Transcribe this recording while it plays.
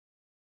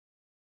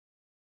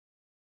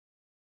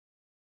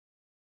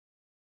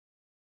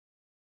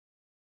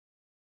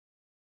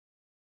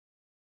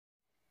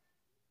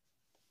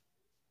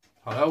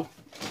Hello,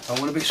 I'm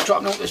going to be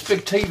strapping out this big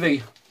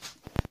TV.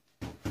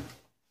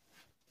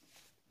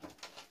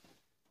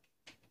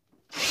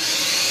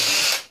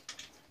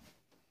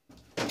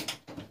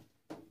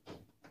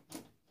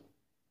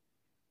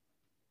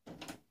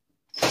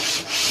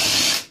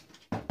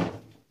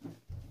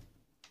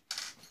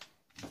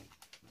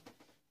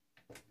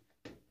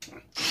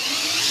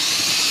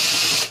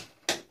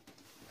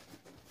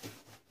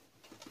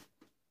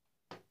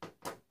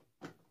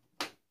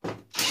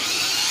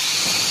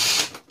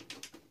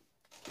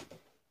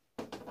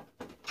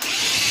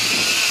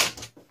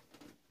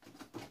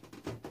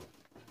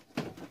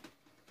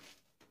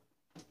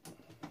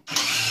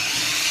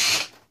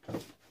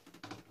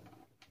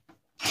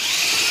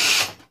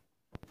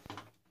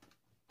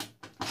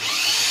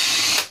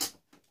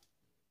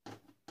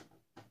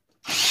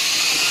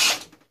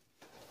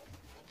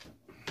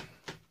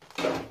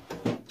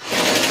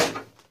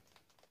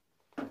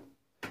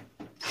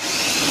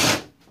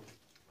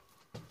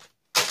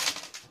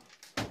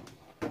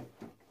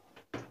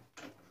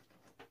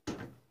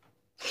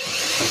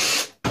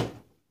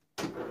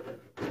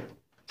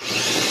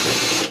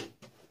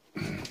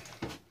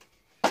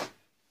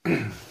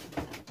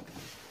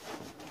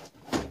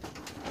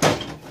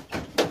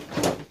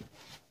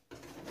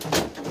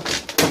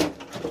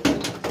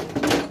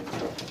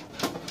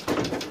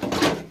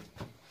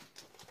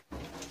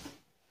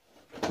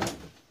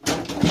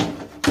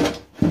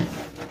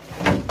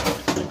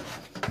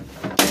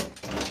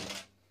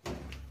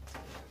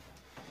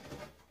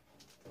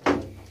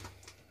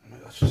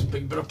 That's just a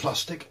big bit of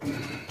plastic.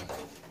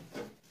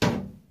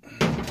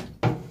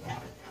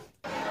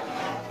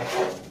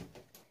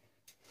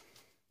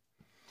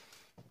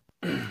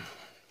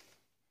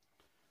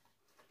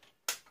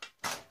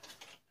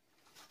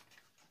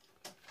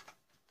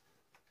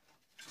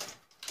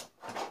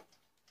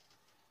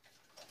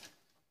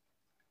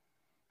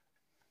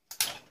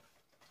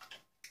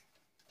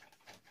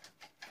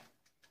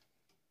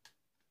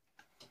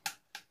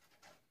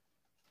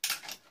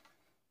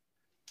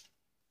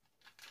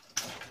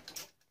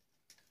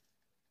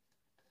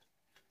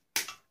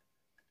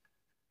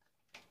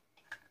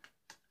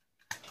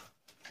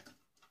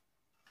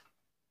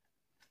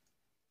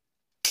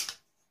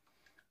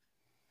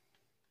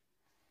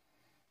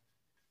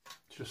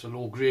 Just a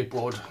low grade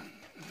board.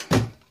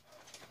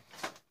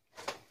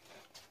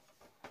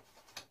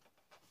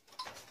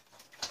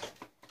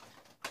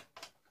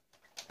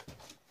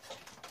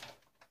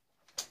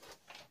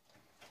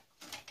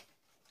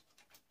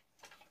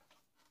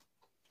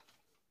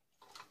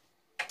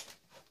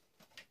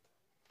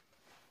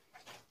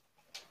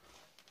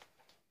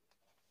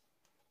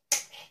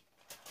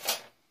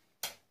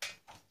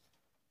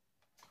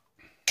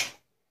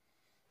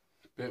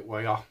 Bit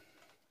wire.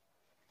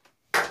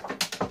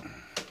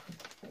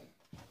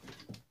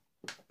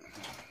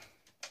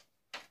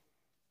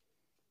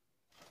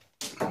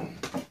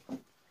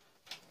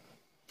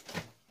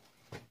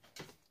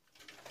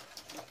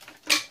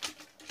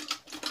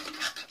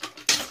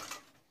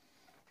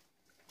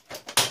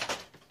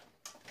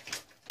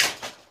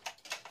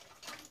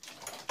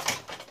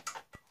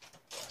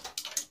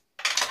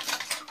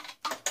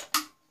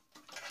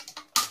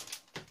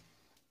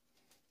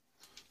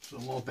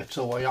 Some more bits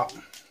of wire.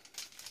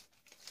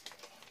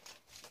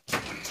 Try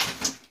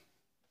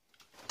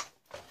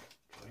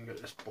and get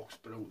this box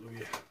bit out of the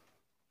way.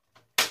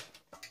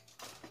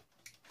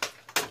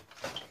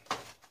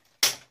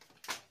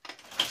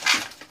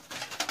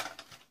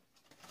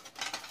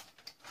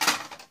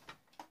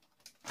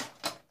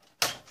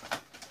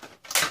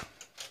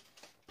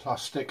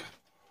 Plastic.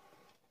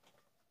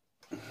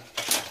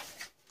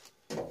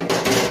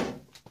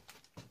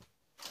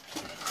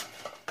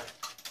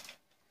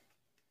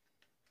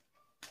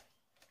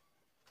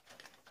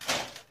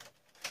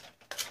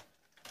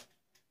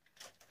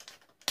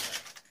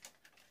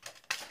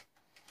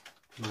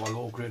 Another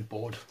low grade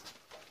board.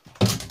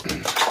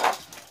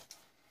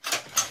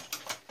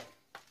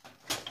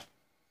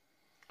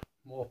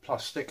 More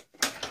plastic.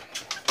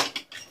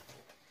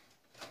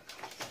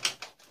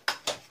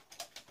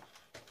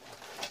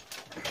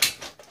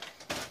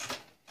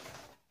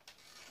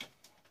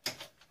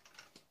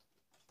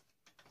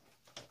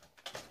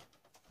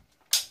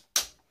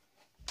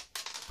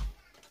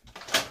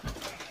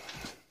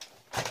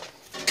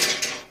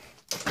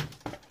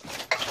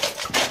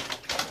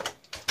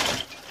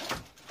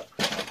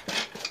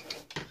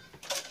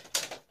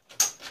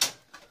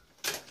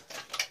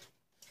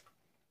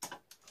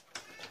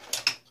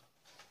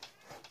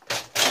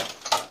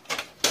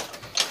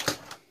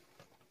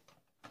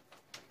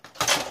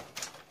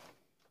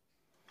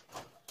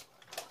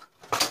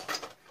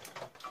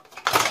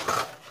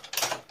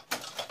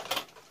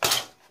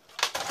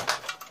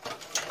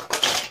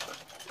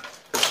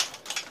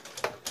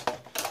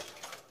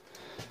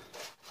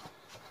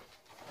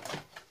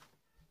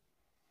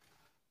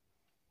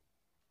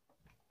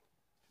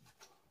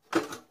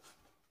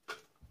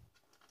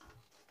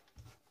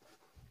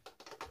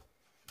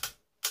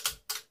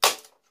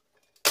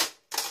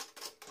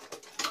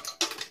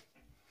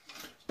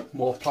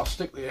 More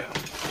plastic there.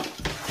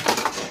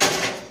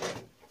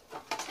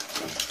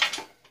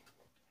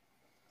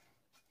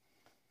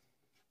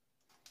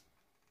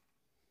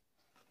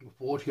 The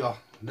board here,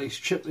 nice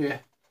chip there.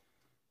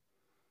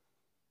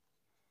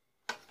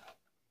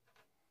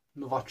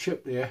 Another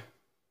chip there.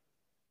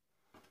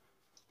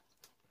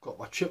 Got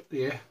my chip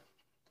there.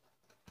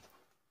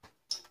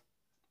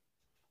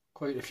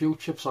 Quite a few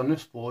chips on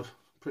this board.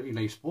 Pretty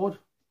nice board.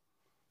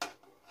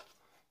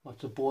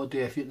 That's a board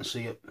there if you can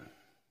see it.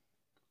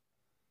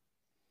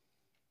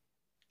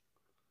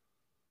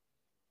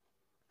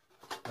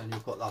 And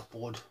you've got that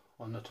board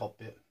on the top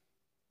bit.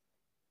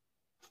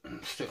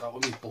 Stick that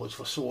with me boards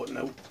for sorting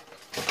out.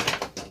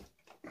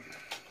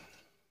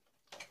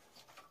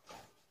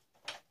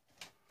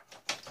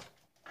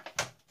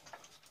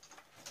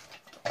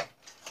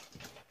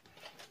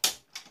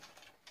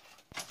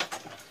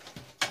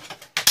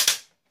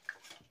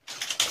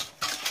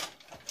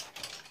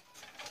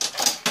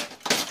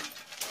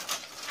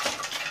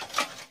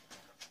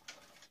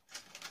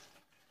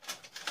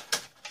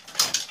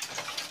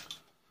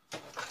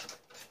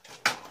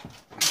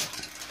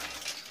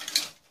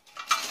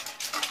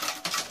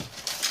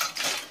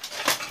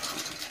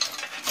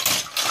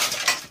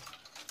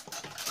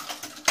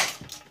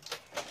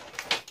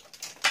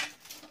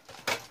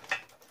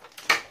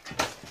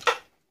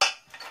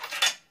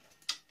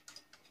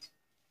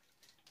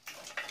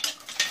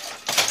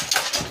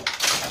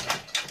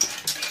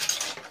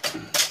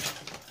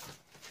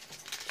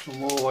 Some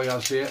more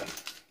wires here.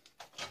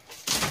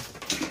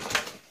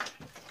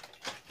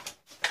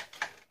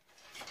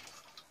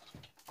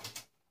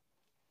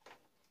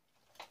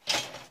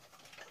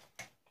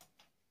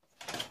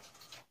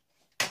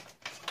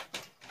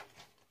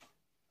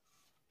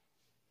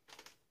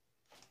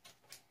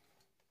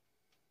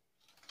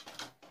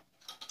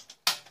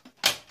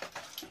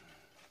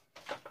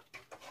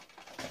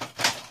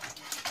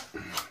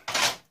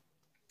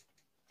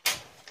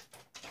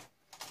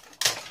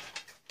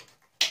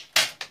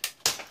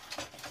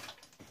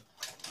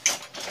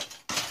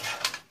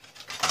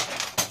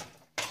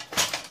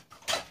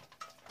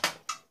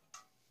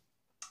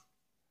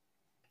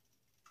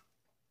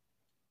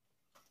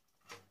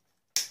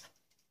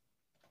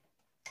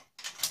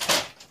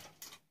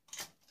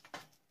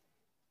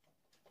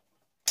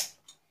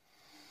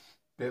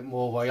 Bit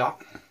more wire.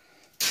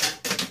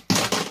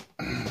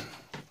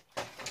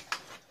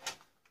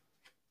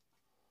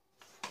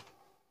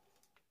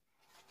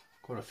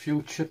 Got a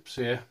few chips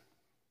here.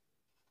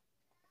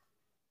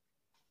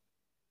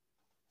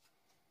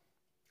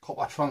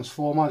 Copper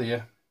transformer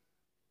there.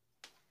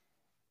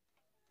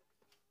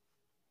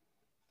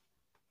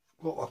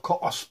 Got a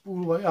copper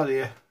spool wire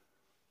there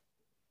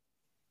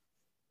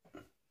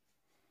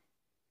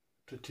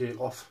to take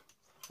off.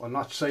 On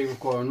that side we've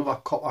got another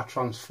copper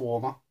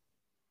transformer.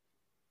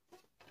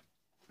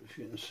 If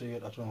you can see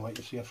it, I don't know if you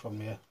can see it from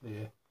there.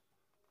 And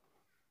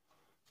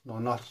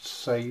on that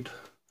side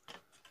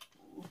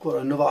we've got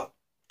another,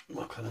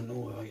 I can't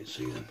know if I can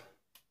see them.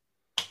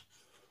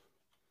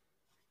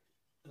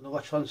 Another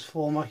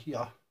transformer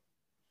here,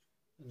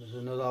 and there's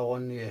another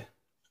one there.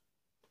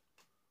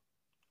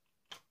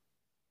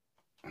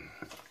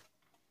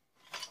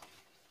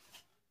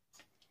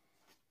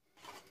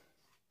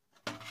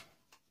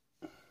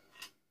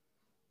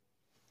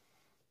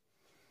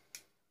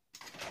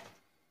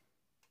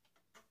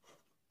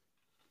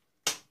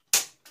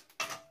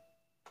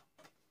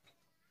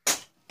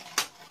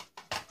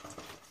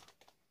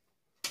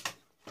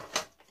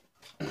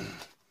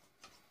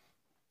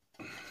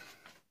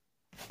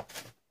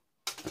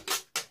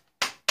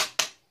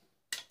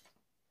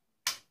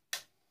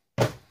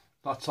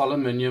 That's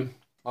aluminium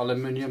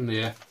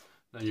there.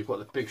 Then you've got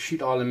the big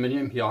sheet of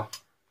aluminium here,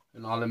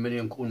 and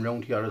aluminium going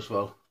round here as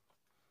well.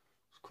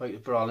 There's quite a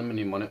bit of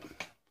aluminium on it.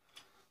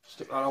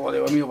 Stick that over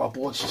there with me other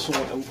boards to sort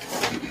out.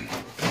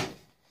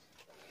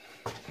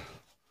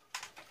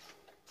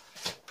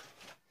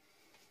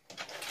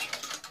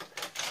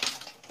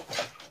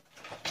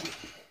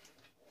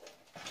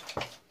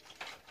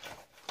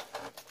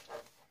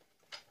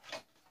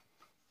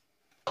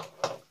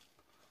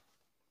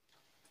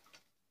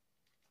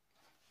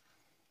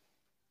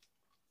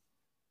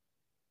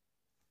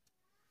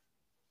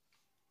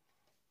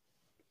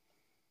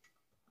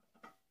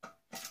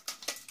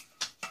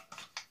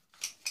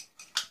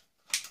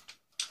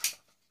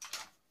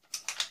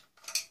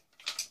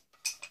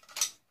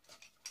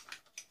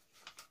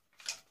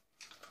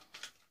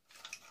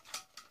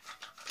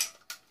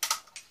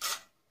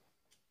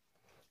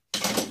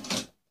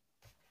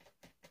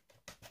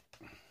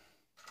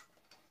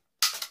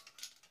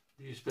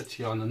 These bits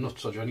here on the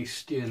nuts are only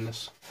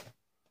stainless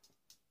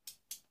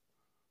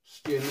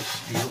steel.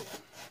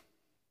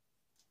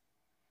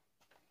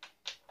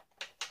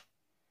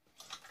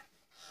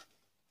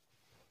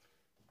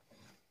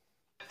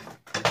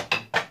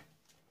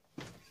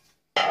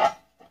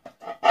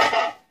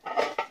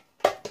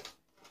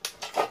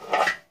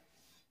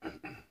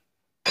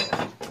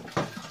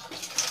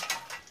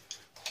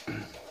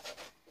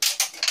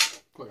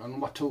 Got your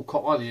number 2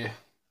 copper there.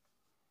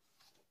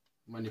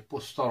 When you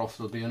bust that off,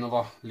 there'll be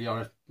another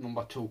layer of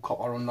number 2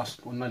 copper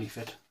underneath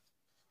it.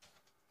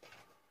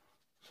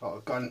 So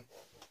I've gone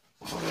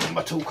for the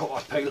number 2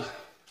 copper pile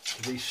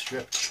to be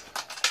stripped.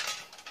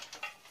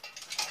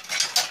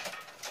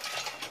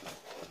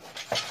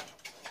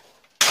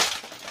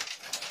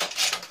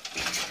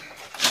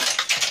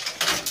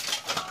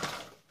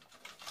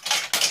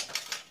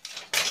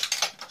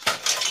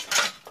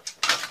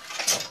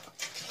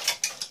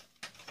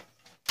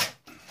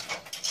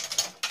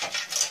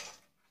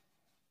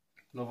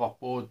 Another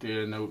board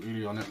there now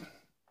really on it.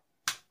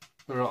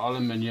 Bit of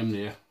aluminium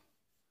there.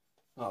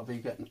 That'll be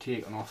getting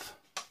taken off.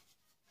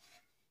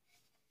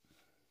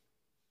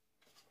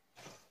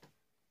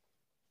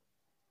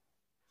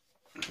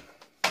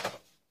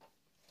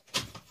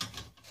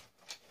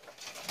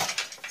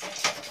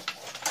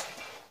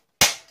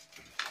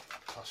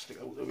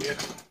 Plastic out the way.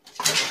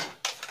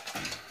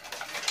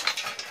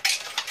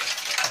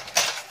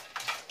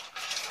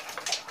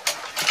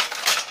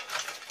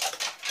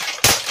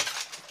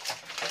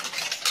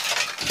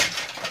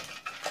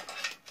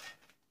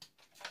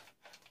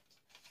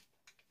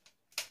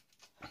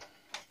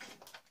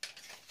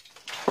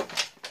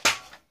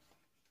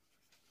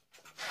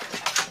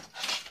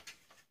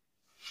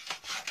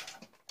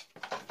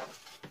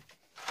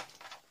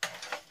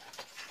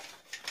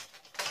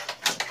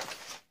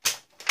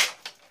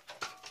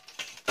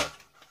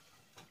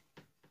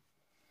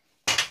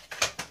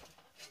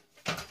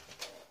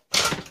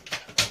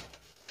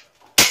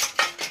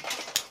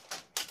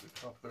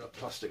 Bit of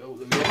plastic out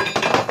the way.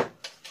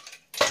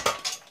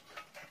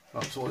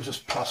 That's all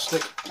just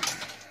plastic.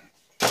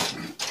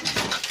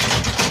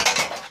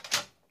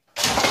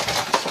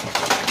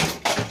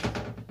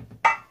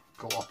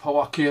 Got a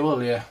power cable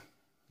here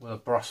with the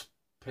brass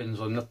pins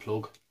on the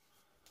plug.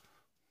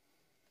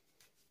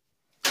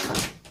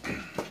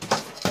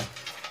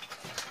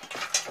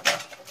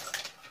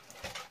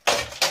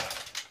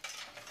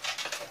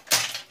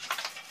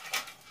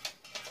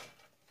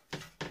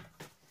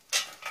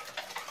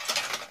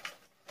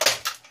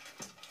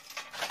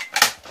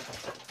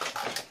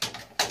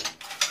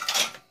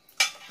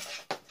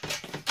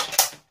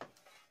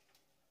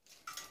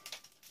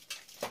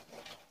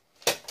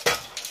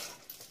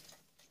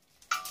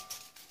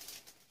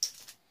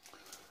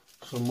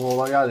 Some more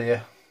wire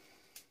there.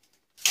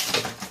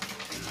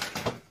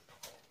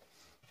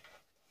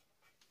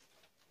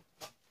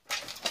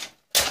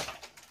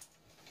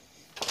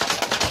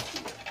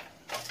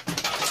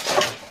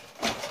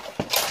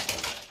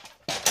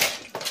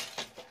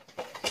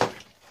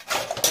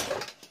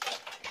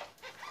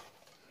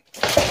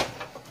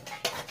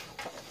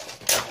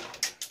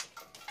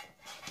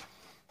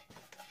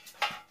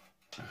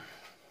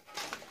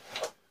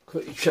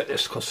 Quickly check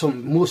this because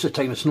most of the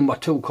time it's number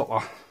 2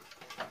 copper.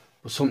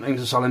 But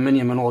sometimes it's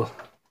aluminium and all.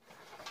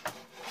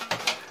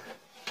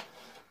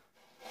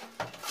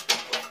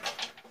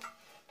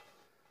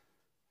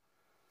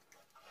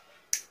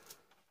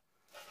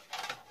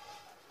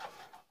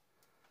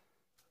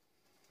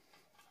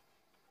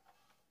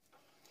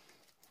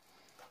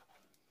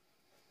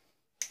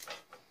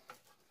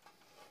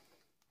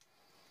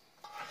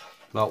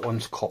 That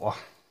one's copper.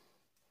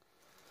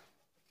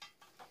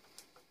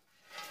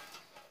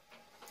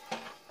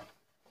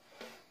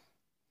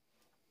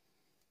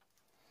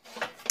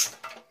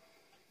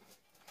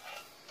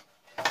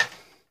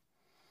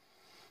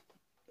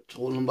 It's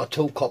all number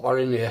 2 copper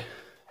in here.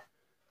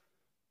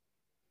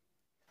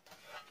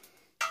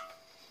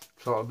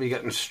 So it'll be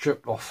getting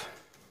stripped off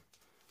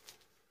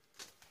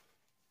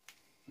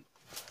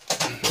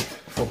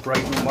for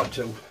bright number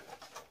 2.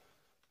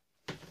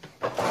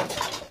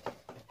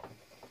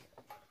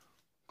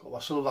 Got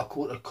a silver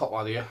coated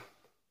copper there.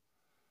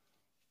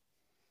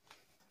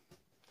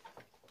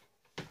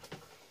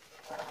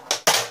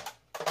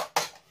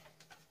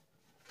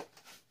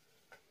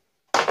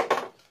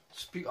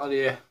 Speaker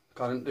there.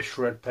 Got into the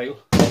shred pile.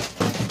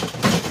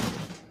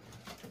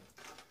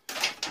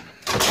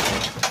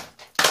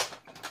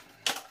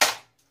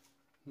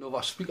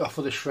 Another speaker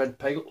for the shred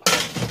pile.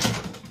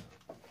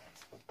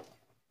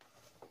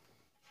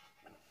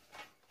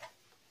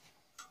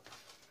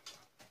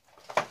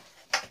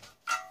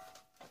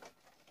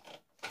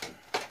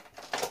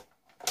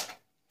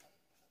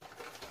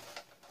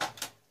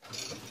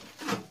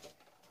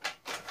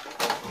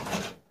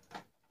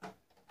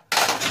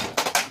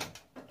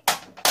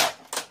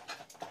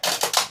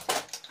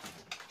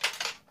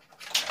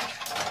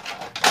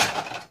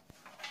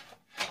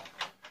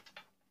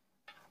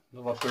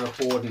 Another bit of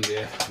board in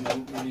there,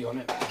 nothing really on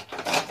it.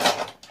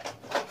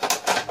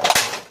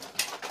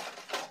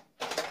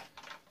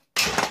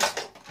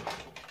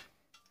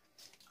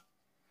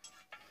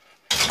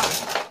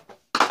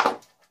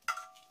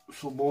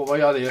 Some more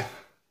wire there.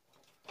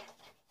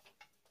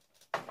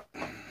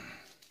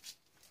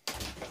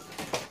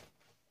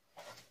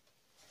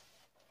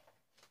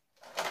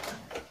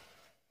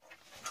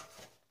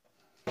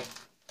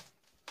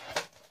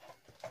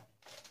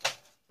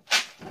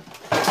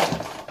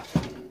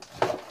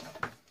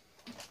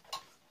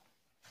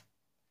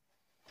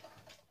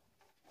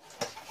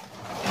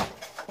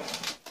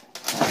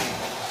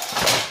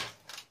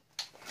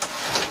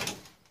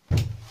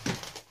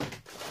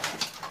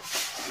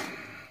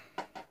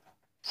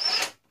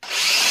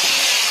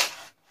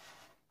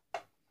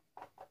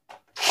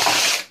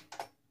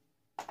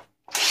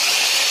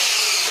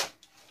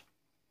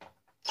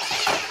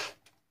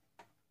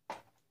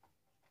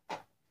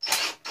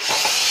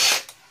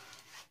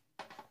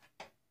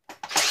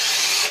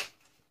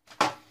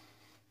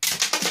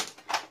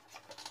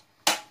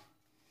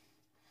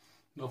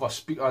 Another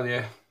speaker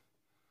there,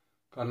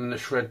 Gone in the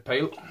shred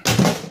pile.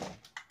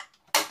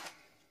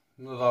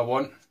 Another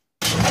one.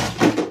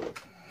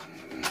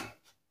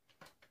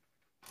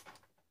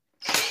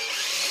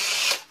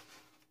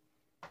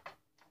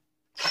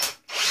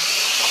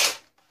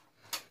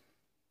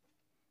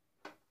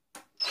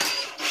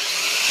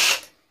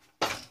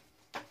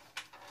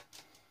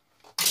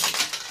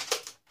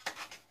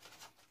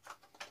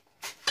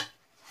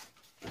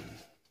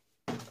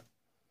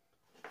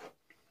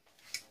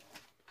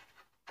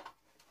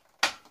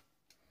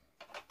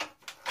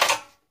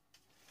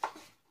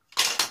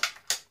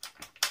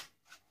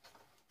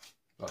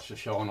 That's a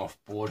showing off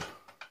board.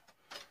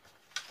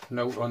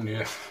 Note on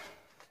there.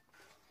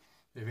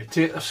 If you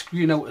take the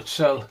screen out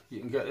itself, you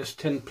can get this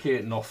tin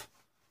plating off,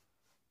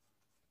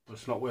 but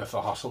it's not worth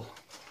the hassle.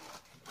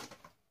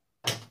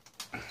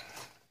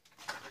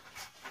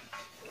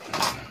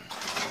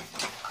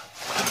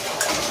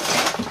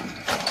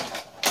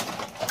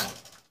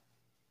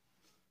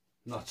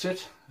 And that's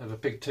it. I have a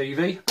big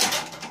TV.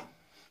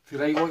 If you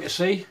like what you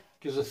see,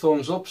 give us a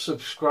thumbs up,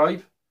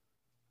 subscribe.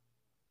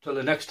 Till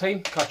the next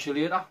time, catch you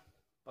later.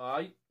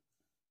 Bye.